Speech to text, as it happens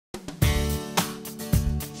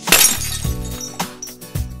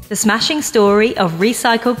The smashing story of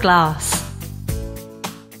recycled glass.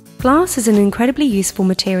 Glass is an incredibly useful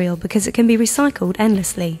material because it can be recycled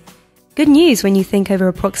endlessly. Good news when you think over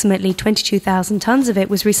approximately 22,000 tonnes of it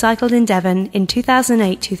was recycled in Devon in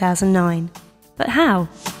 2008-2009. But how?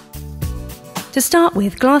 To start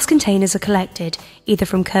with, glass containers are collected, either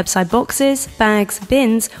from curbside boxes, bags,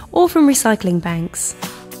 bins, or from recycling banks.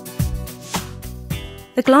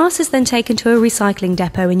 The glass is then taken to a recycling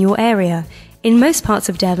depot in your area. In most parts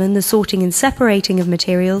of Devon, the sorting and separating of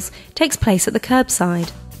materials takes place at the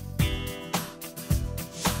curbside.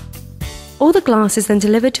 All the glass is then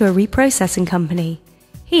delivered to a reprocessing company.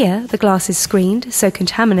 Here, the glass is screened so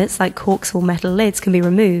contaminants like corks or metal lids can be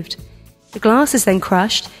removed. The glass is then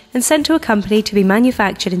crushed and sent to a company to be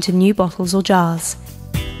manufactured into new bottles or jars.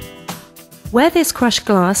 Where this crushed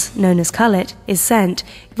glass, known as cullet, is sent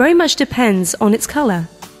very much depends on its colour.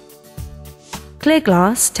 Clear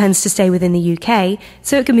glass tends to stay within the UK,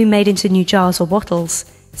 so it can be made into new jars or bottles,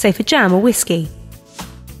 say for jam or whisky.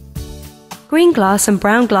 Green glass and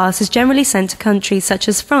brown glass is generally sent to countries such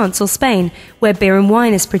as France or Spain, where beer and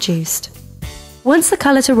wine is produced. Once the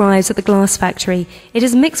cullet arrives at the glass factory, it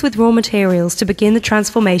is mixed with raw materials to begin the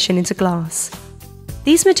transformation into glass.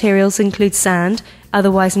 These materials include sand,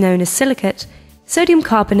 otherwise known as silicate, sodium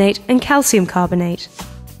carbonate and calcium carbonate.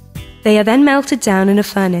 They are then melted down in a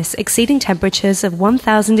furnace exceeding temperatures of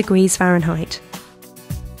 1000 degrees Fahrenheit.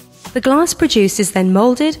 The glass produced is then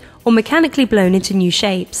moulded or mechanically blown into new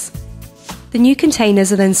shapes. The new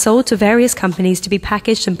containers are then sold to various companies to be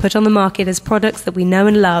packaged and put on the market as products that we know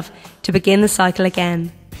and love to begin the cycle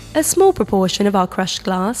again. A small proportion of our crushed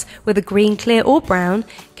glass, whether green, clear or brown,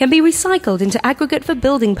 can be recycled into aggregate for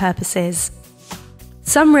building purposes.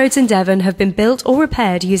 Some roads in Devon have been built or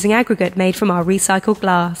repaired using aggregate made from our recycled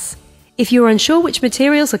glass. If you are unsure which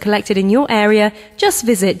materials are collected in your area, just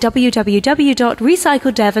visit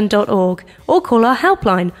www.recycledevon.org or call our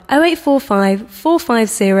helpline 0845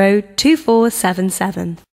 450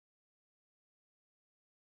 2477.